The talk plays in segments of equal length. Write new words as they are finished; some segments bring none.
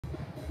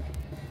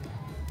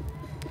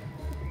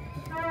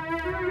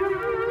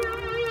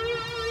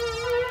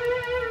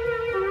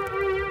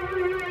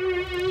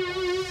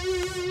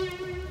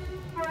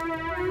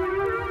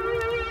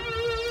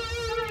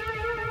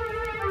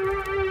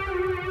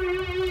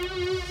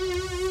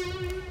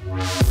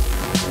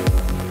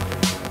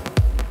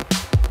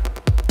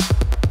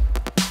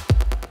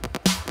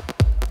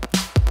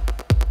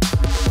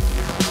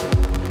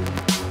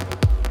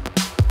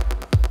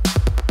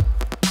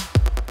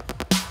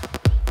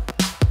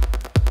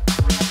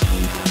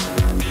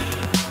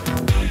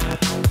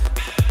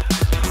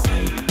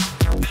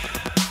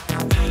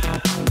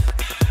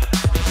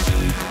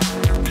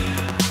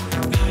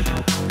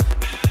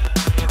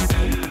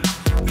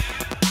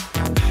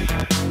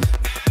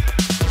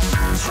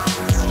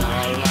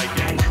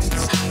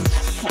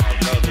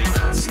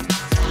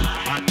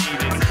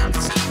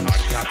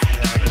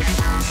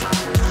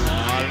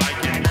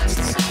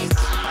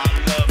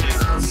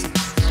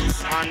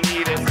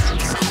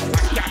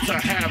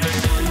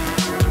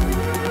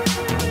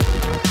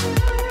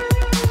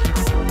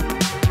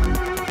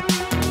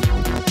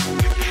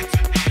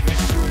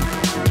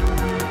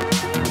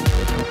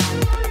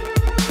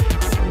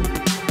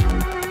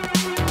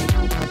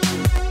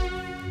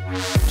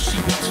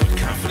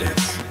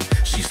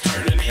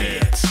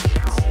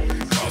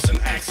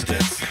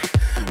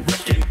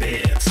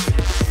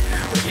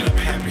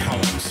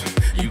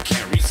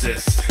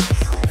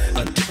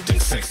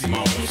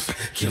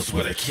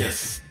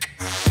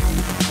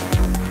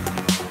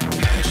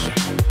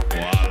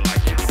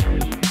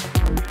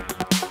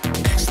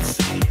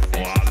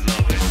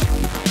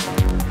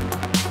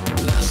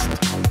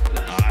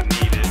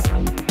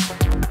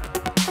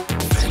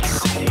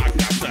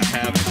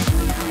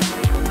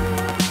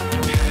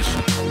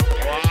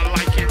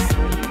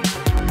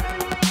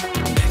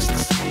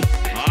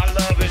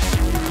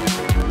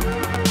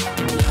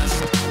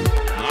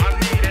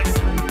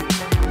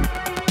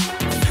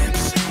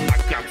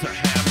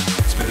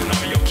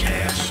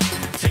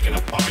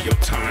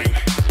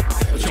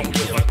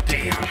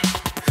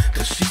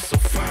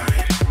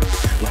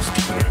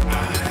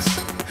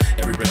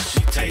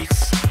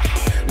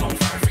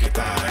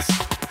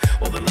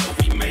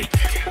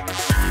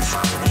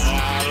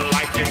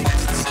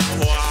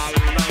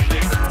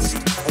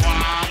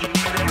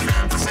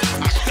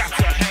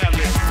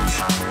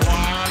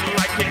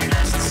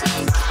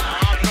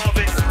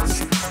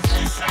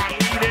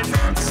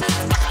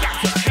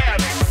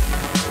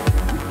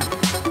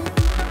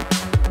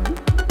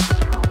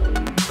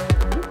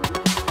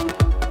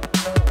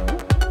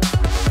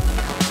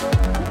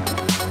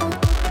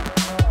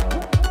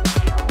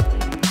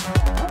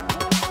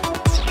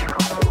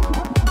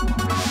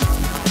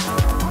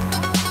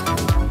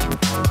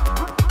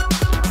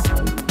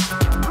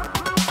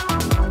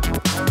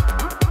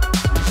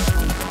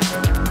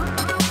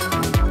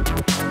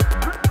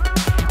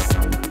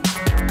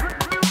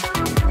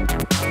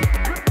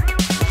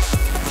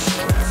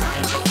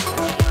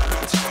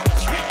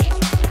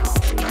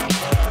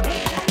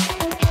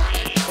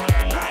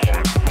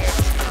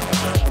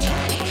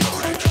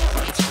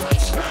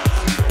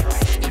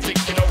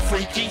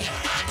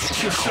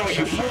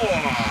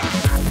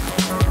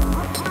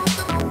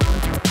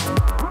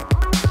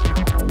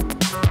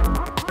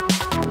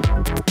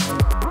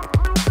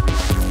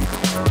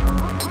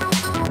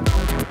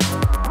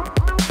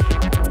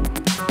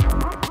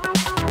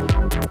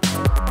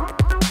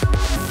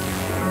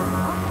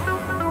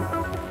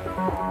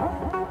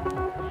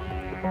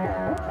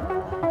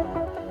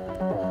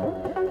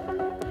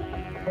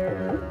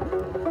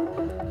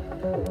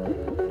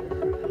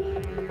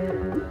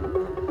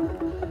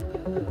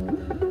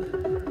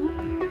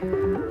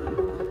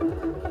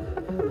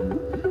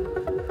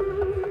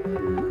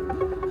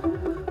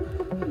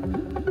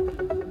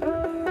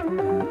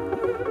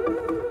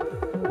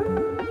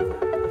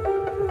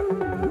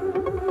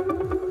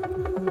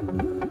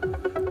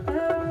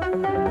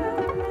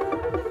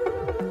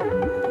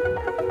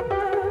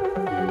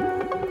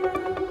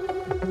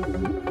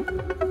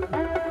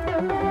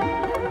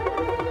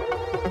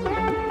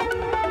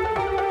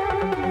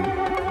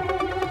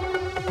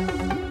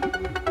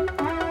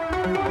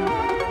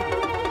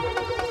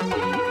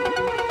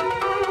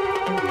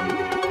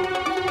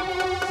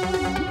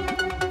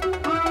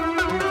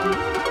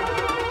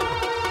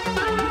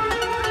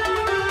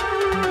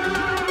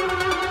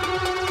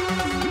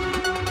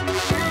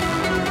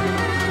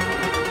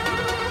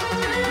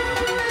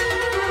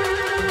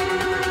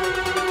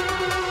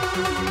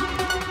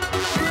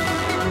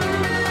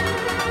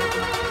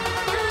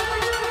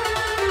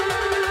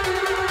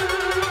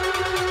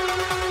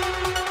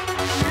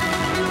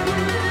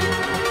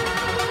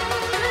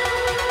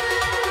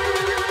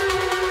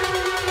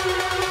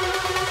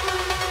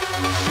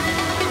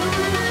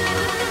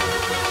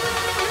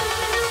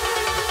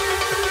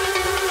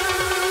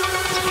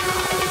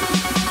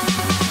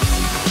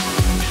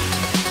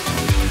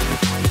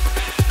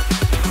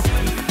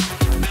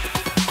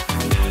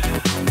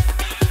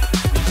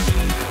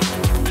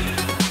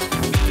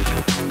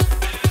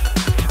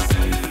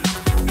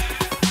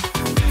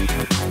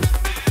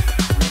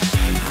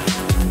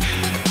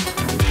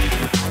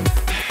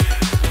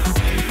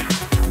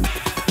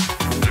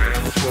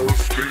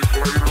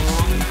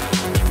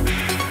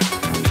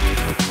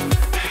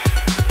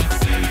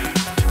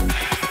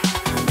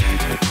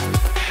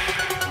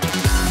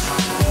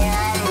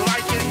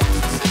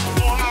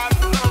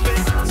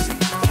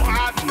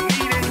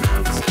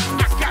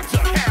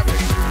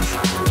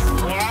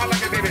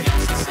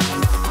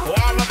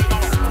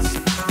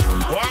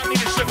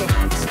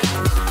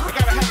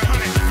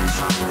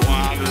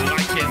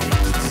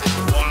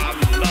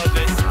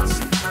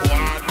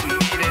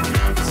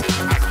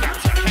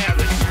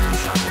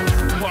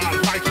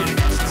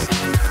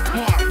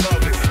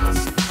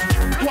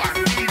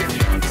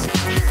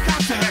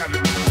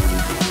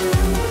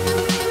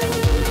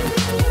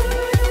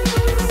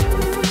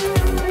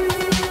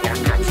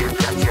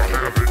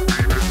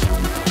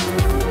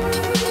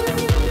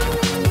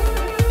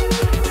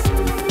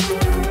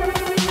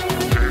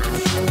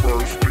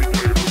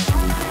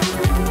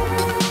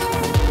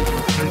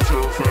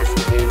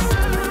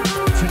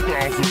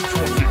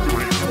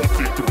2023,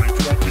 23.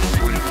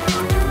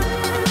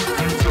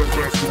 Futur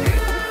Festival.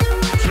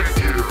 10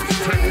 years,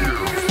 10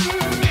 years.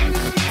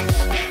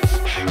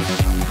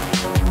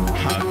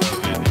 I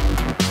love it.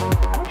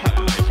 I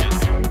like it.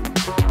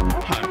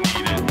 I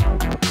need it.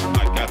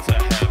 I got to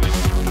have it.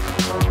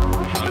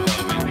 I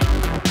love it.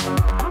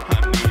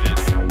 I need it.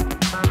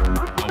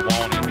 I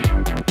want it.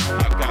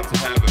 I got to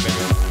have it,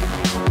 baby.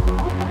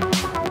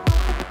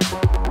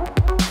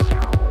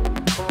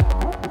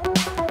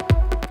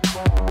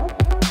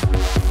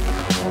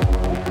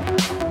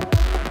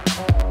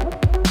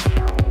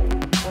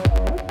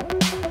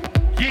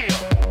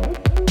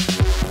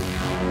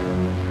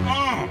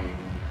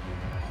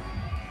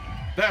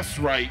 That's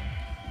right.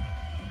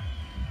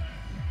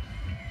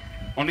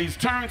 On these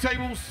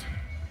turntables,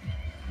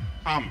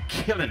 I'm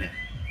killing it.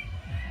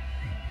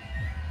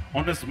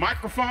 On this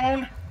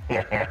microphone,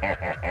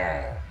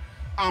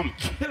 I'm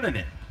killing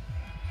it.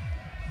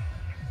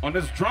 On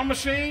this drum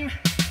machine,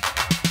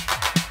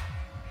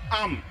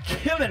 I'm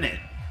killing it.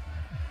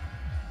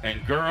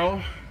 And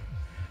girl,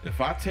 if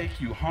I take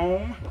you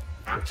home,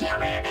 I'm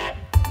killing it.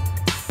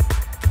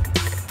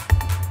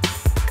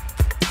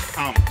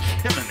 I'm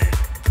killing it.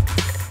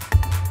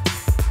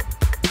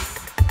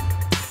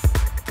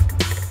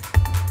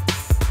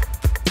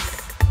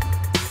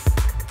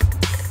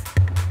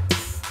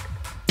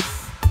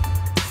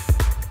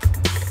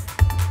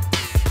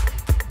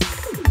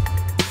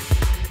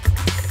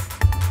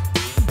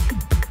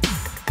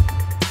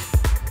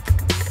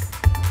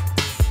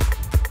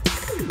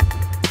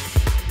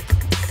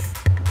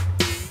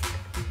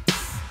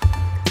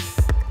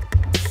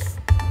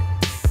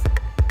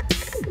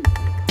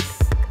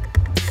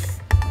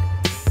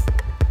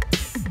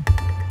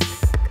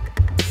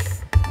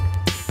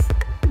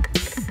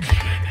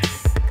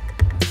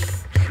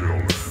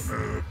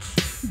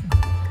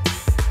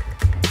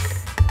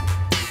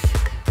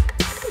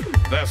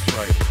 That's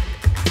right.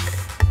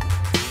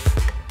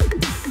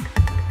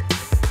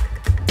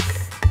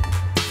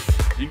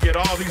 You can get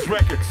all these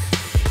records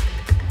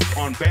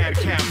on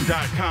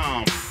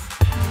Bandcamp.com.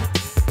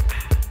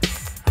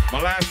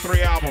 My last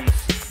 3 albums,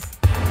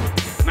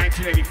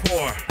 1984,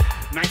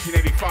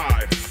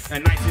 1985,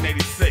 and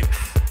 1986,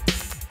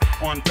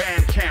 on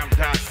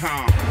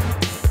Bandcamp.com.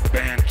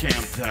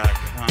 Bandcamp.com.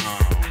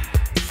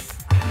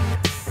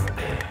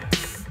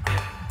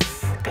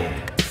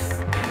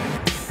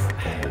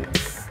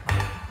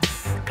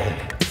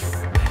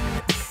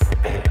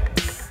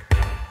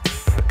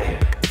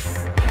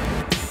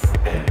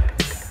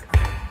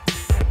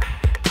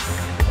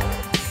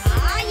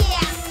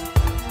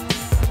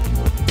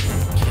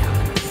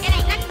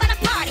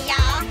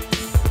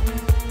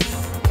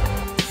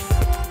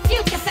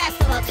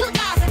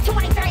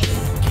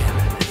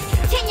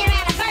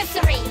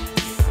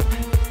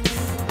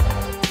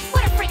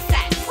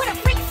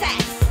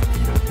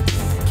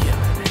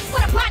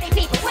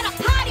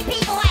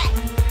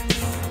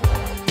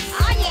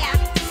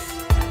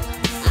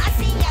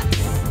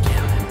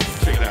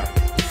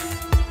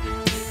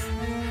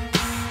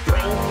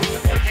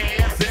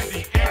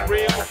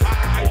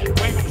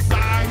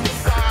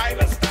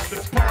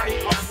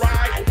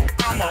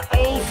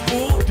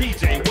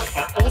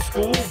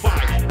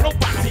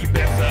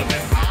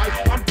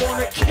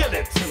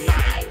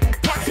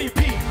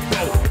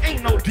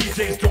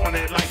 Doing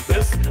it like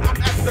this, I'm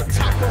at the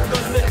top of the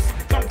list.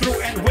 Come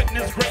through and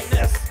witness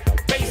greatness.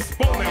 Bass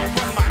booming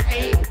from my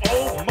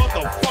A.O.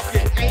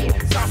 motherfucking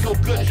A. Sounds so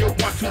good you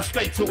want to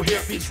stay to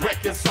hear these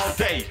records all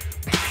day.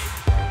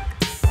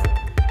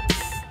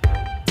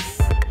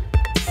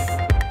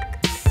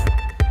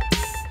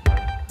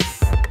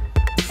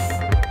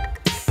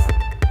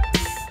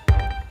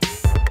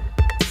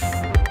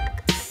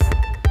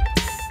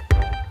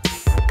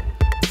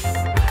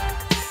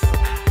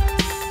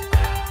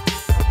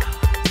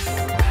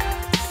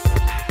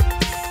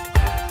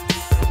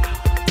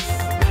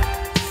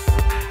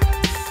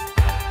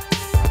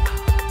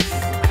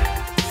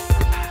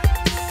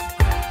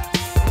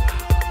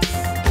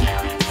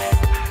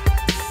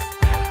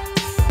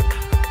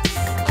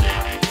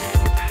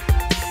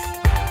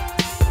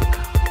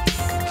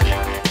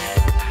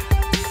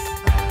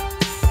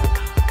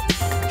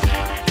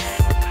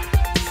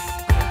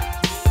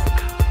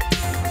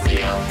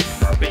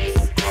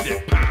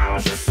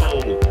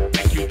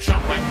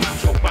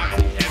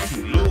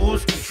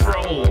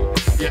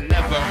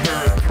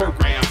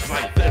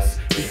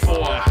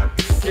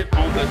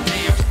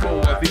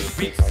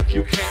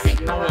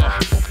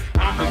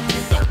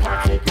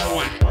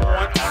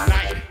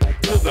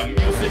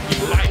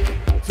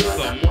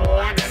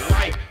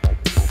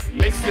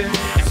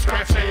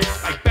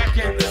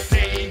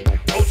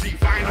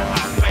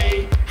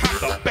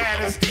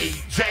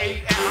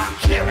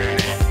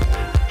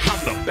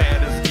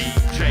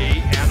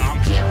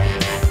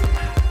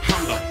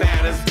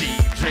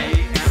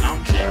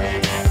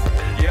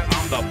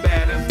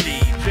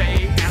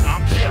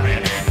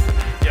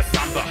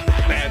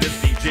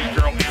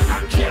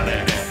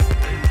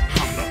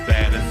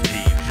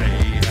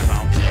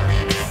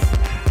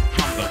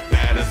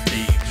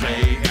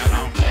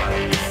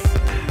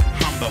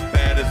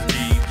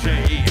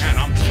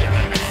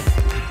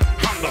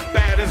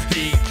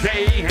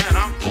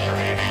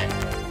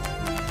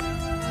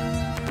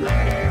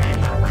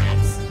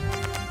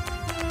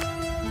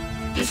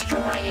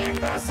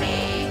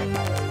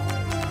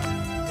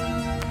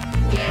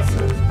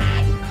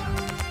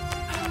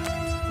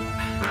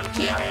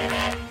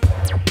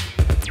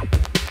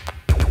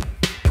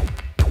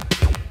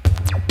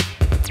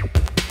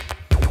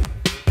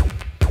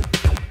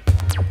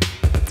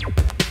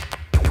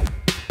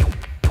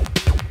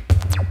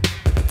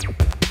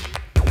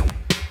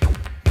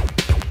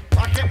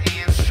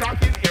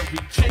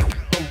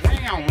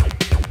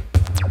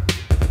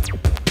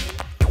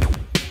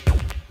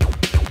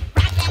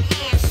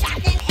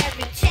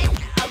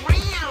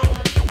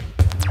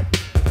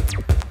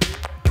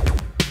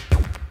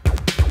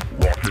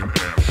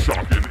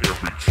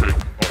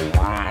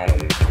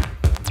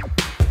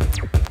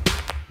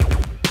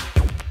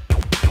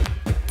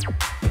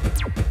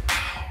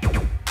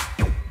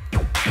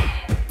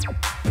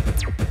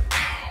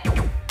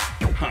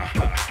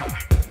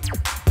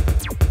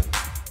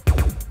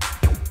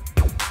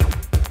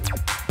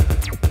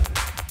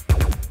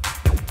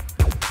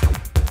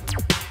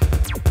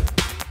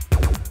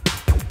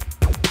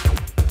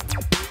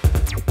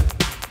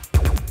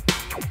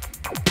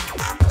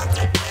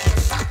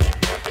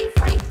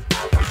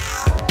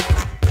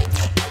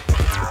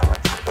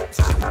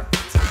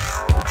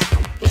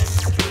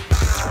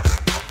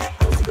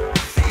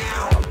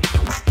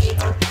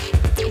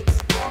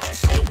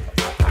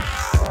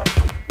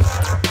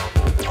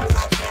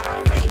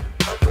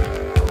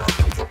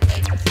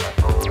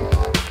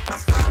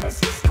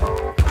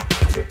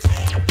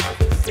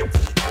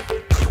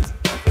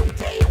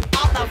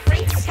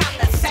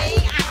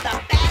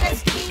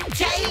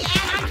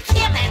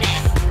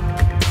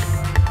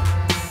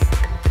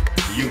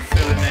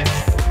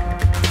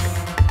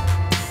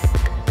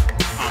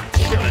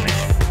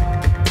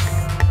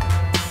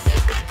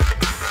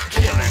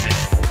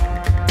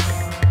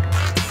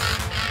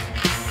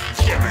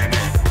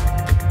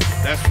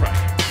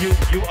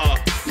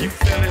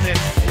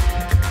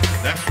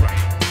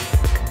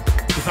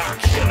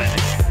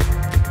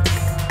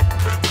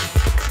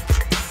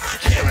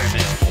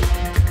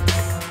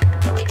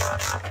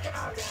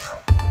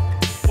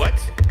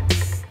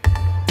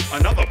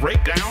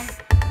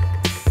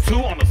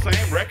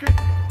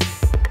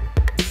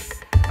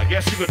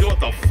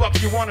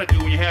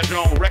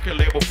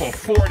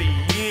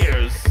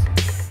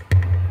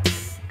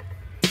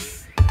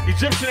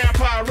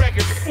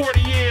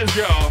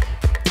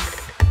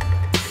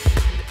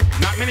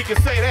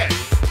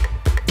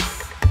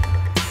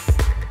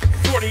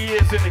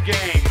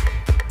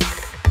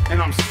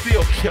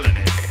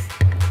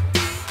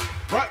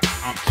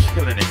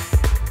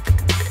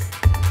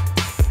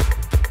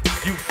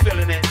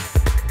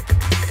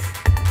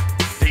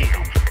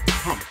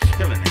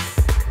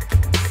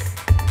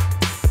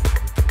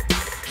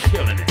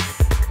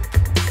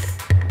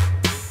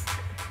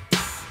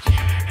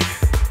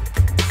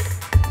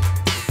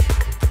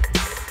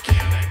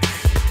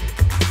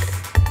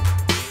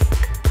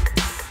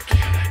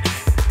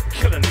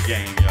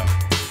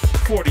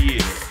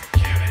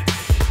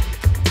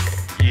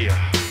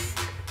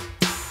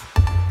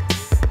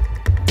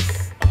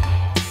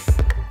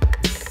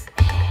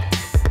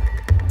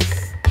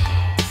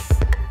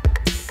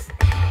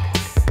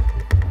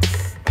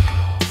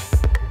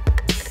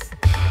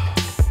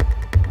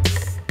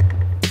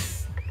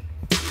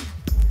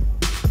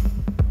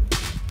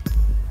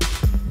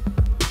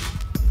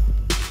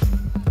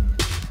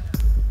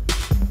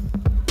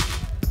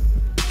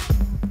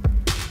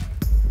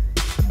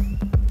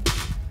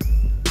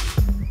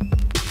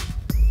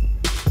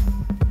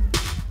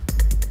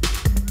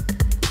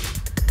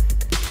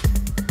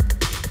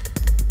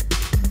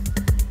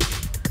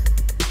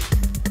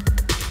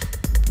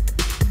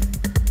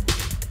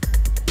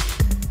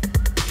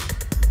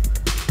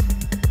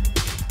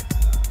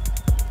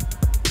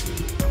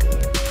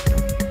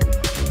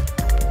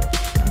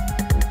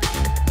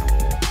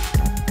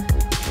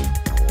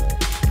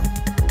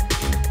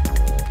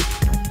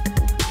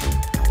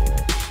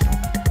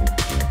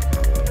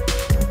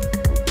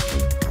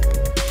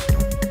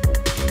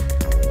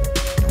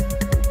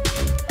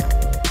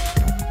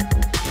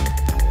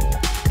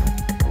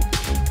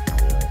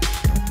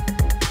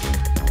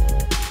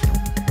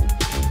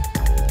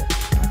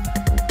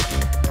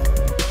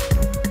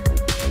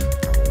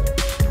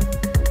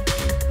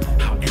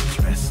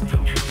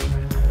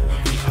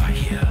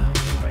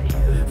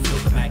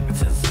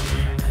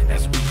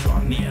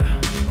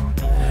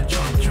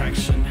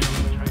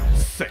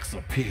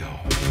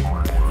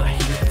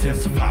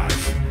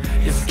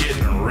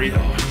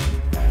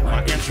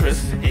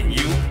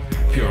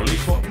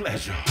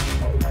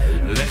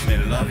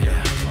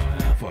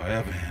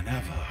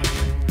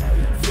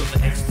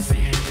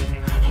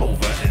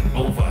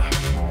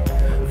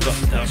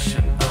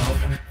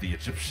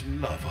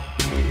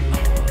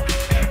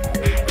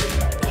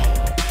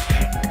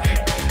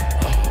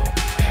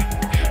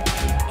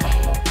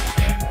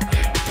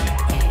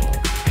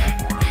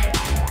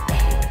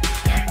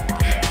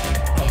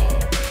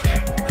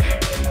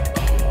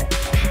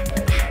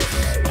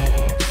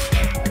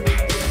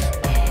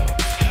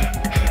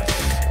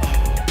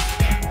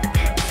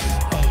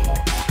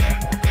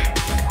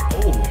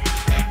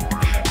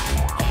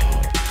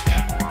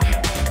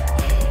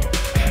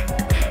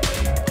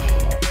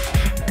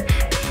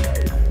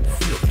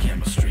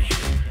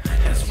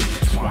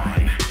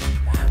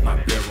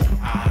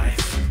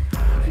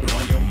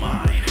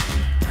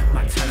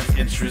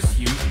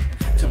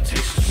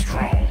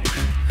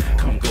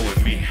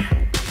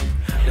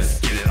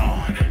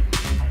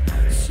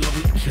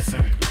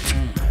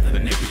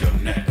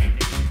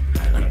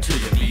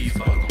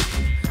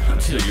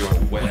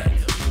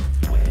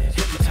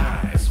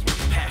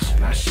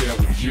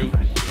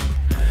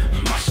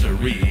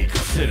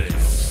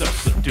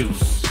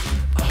 seduce.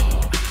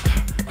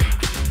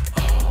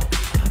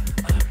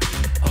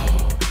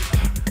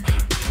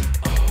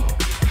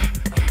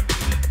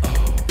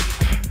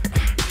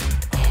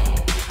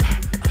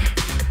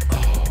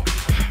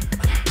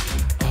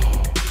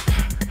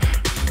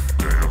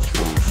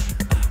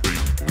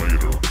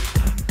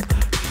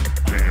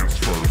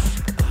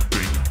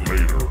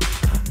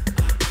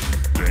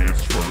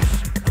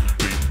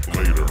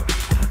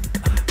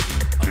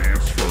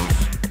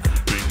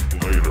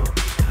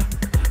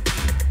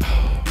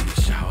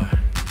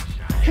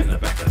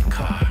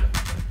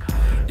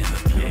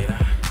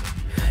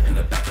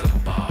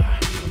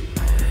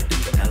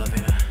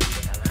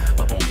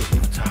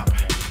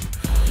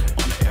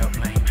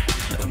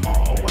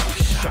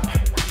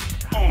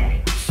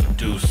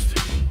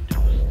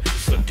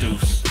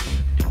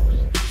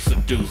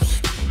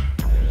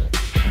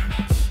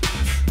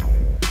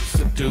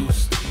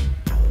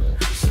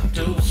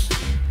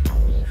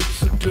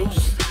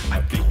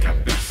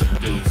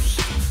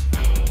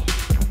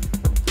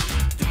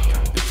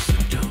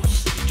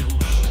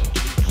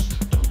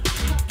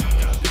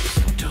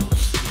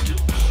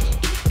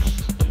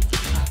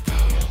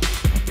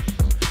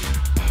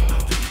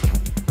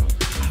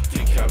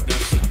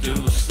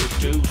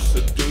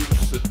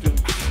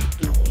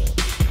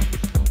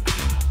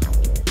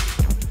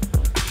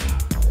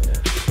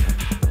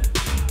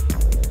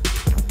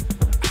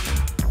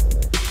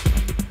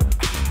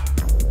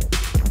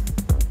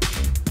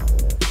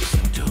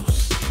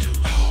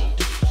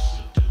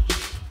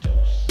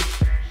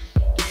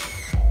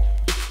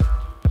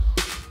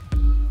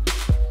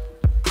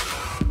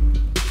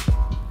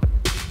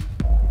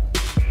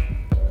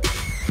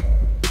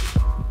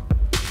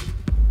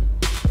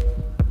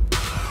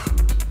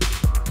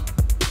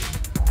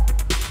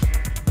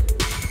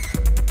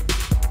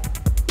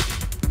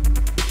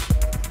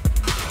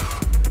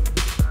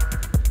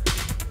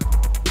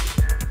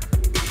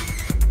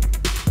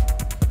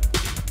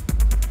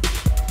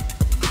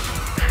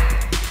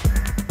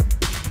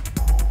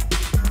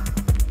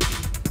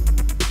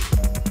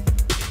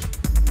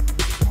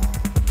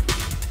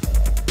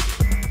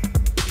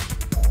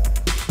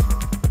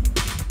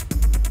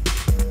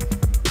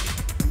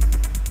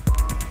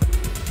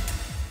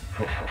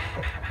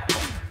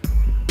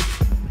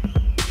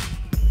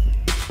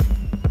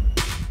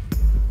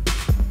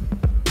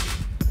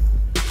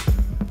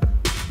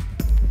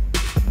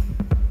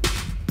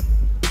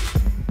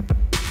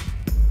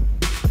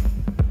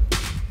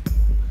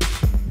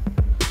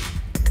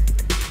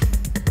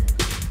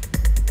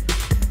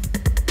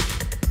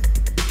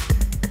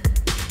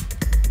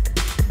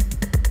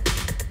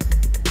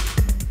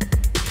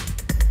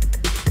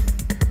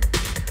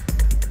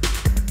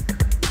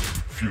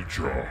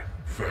 Futur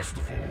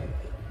Festival.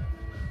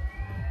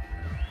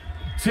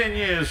 10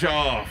 years,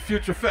 y'all.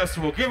 Futur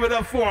Festival. Give it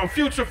up for him.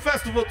 Futur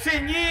Festival,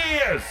 10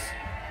 years.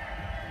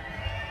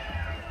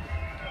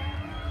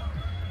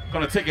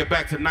 Gonna take it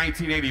back to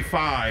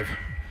 1985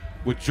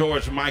 with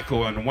George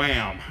Michael and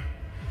Wham.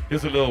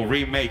 Here's a little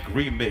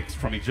remix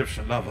from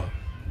Egyptian Lover.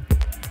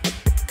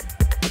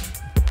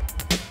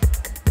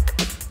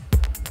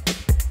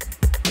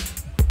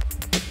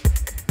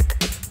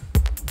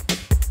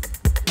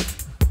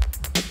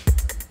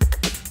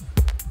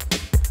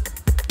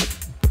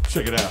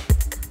 Check it out.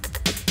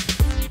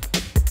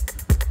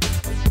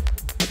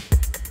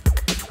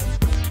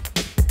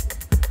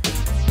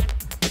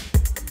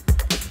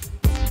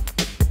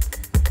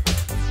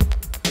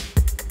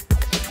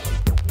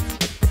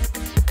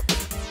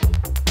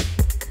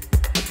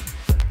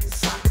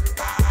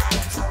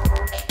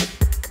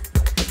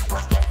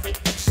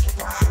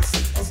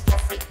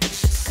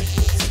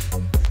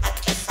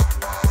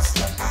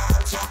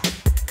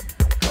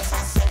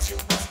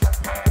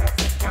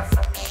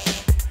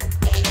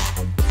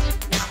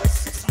 I was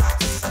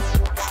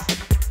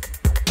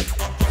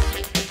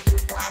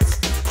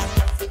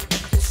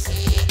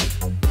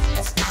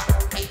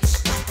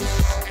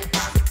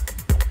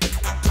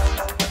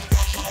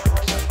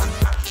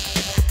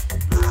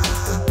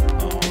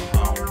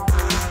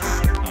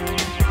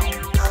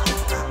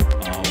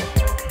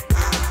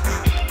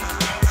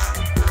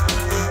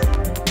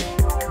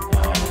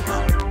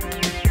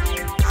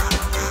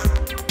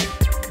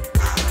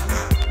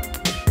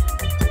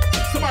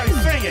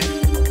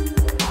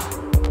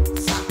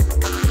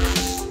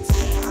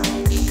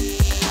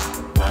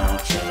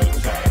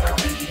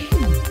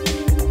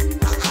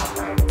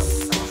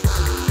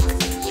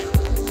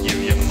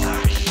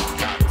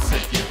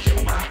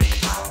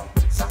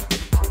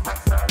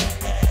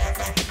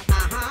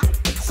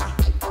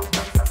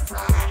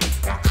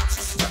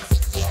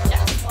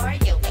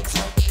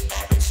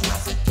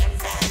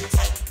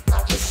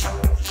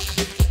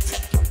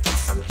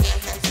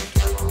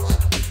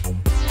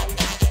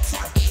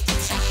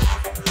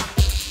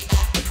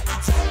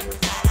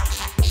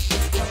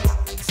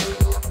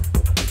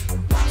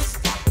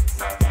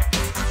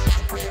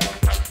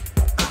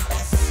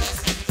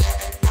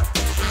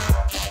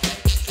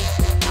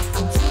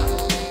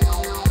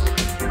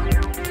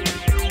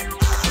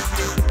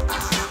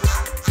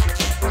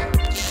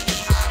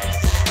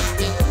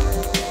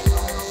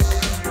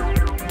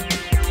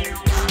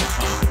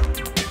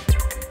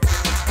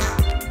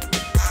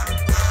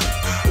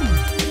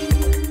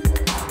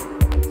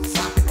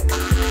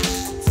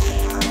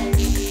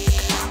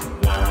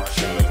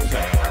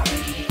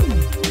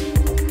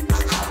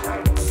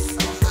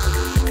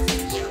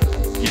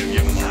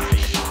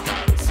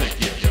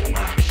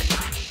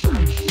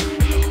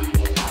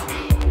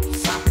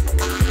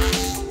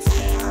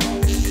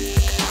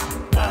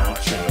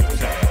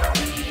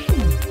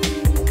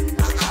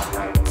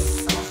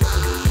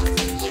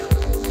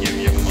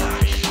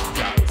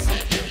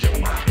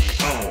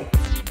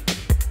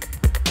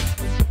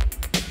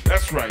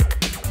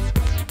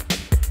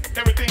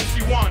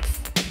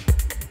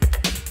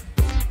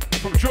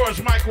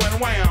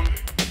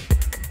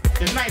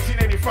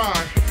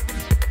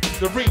 5,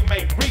 the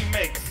remake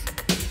remix.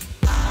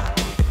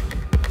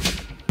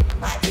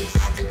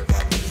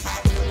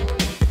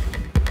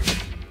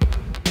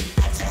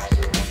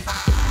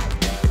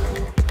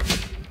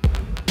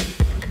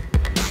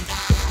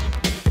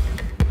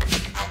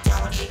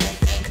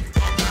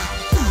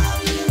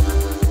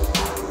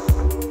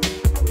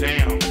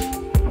 Damn.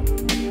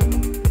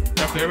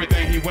 After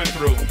everything he went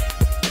through,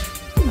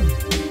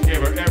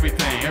 gave her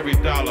everything, every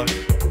dollar.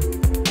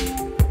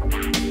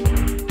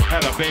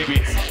 Had a baby,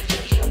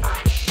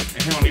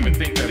 and he don't even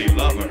think that he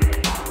love her.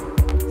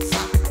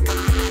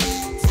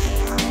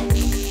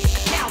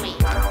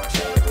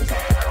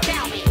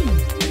 Tell me.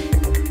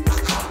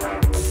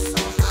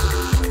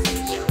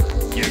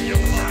 Give your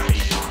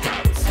money,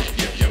 gotta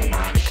give your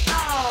money.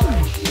 Oh,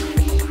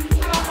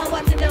 I don't know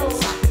what to do.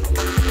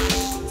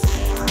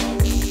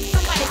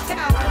 Somebody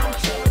tell me.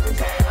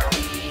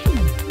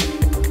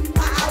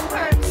 I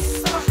worked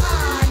so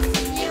hard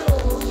for you.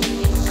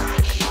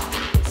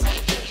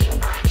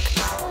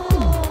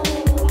 Ooh,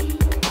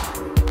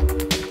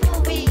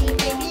 wee,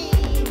 baby.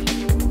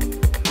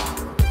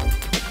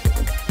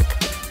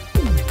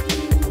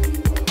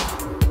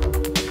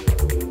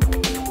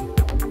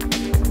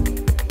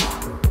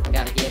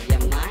 Gotta give you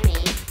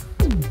money.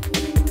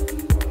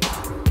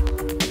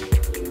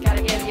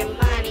 Gotta give you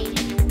money.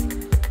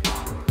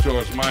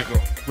 George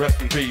Michael,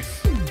 rest in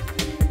peace.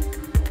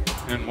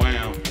 And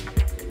wham.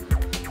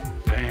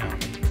 Damn.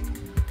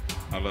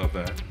 I love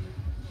that.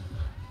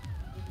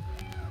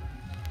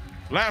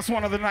 Last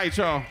one of the night,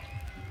 y'all.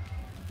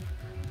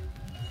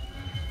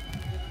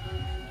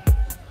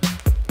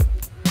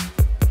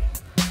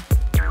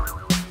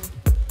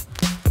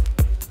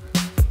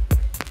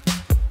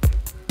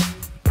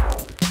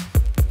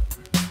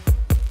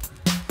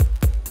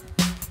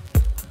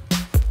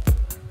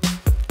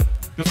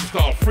 This is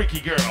called Freaky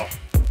Girl.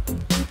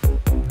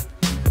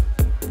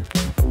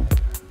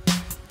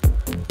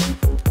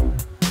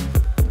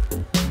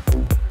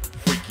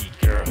 Freaky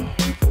Girl.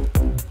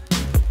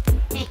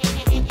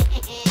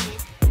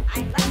 I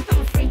love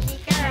them freaky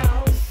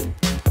girls.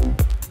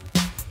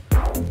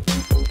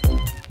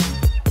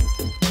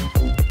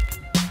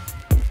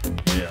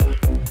 Yeah,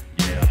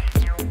 yeah,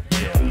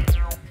 yeah,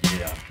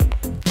 yeah.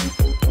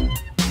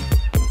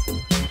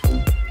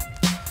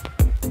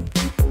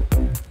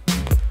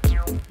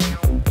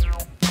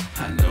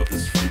 I know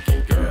this freaky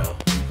girl.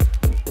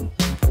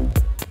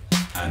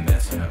 I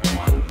met her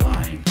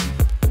online.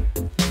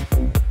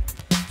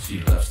 She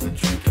loves to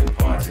drink and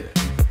party.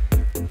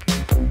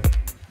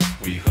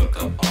 We hook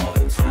up all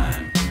the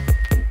time.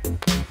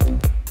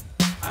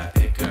 I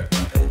pick her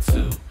up at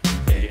 2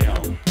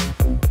 a.m.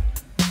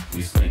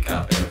 We sneak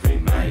out every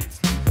night.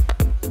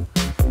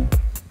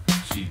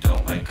 She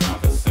don't like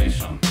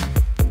conversation.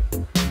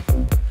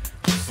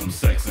 Just some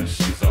sex and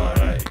she's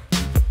alright.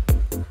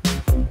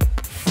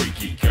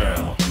 Freaky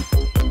girl.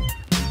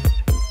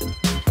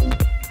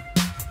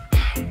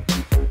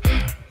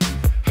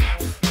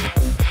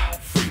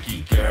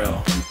 Freaky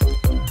girl.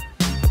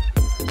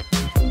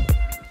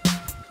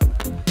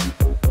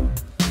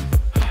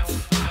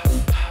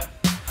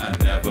 I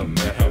never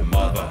met her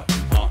mother.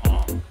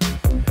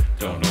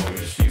 Don't know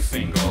if she's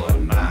single or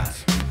not.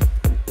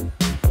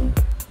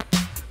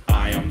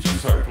 I am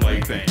just her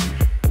plaything.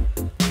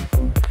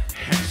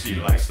 And she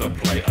likes to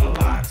play a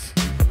lot.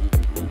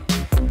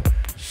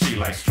 She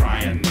likes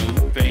trying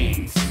new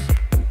things.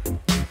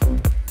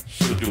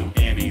 She'll do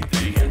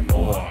anything and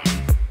more.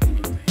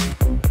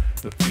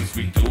 The things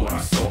we do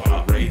are so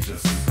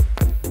outrageous.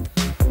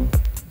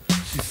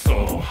 She's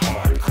so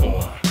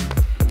hardcore.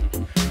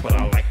 But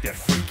I like that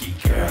freaky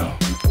girl.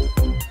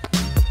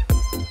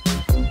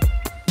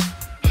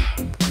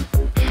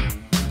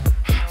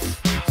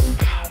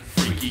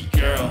 Freaky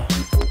girl.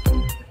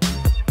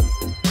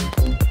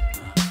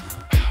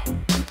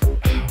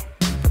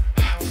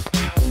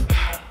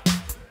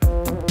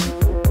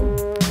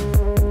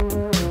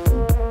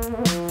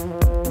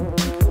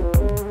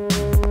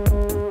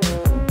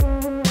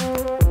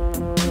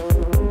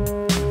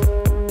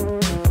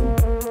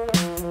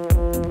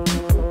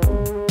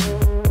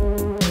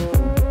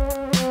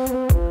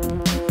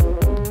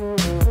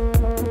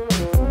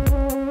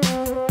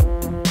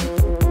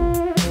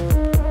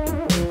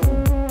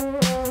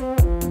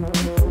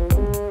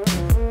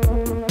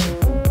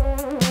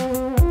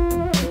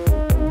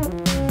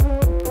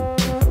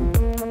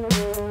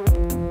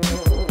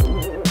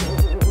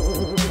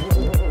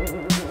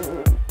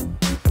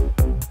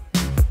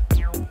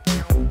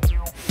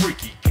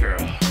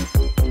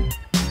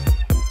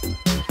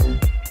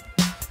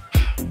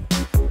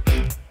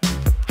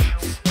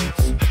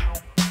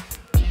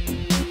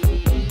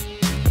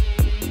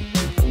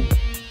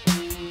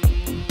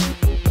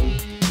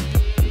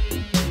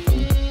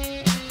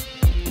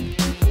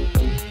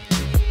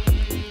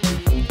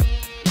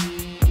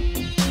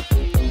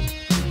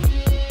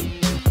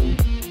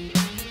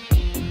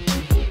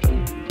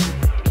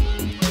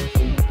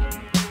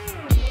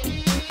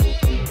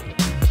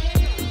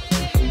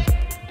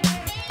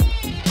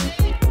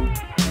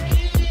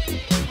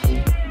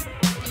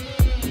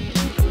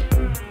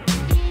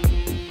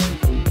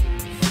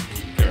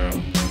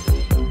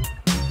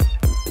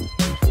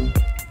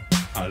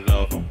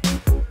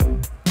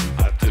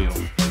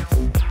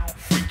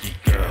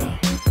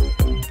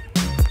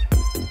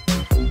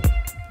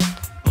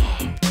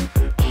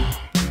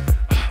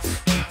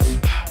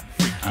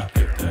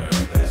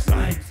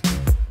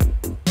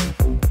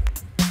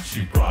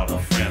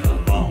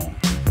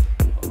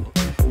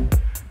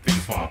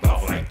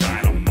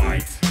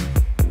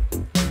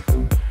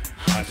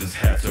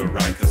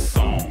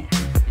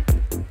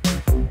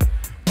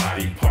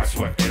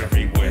 were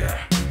everywhere.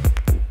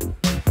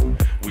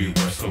 We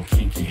were so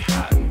kinky,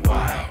 hot and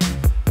wild.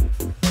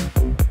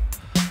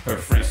 Her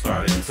friends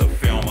started to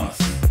film us.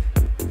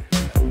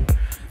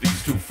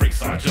 These two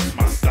freaks are just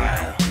my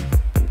style.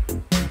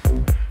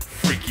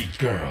 Freaky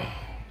girl.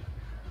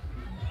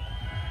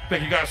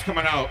 Thank you guys for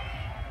coming out.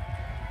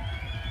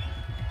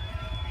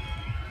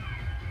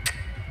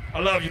 I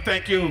love you,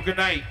 thank you, good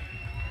night.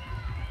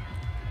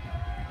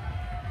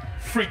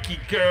 Freaky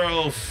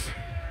girls.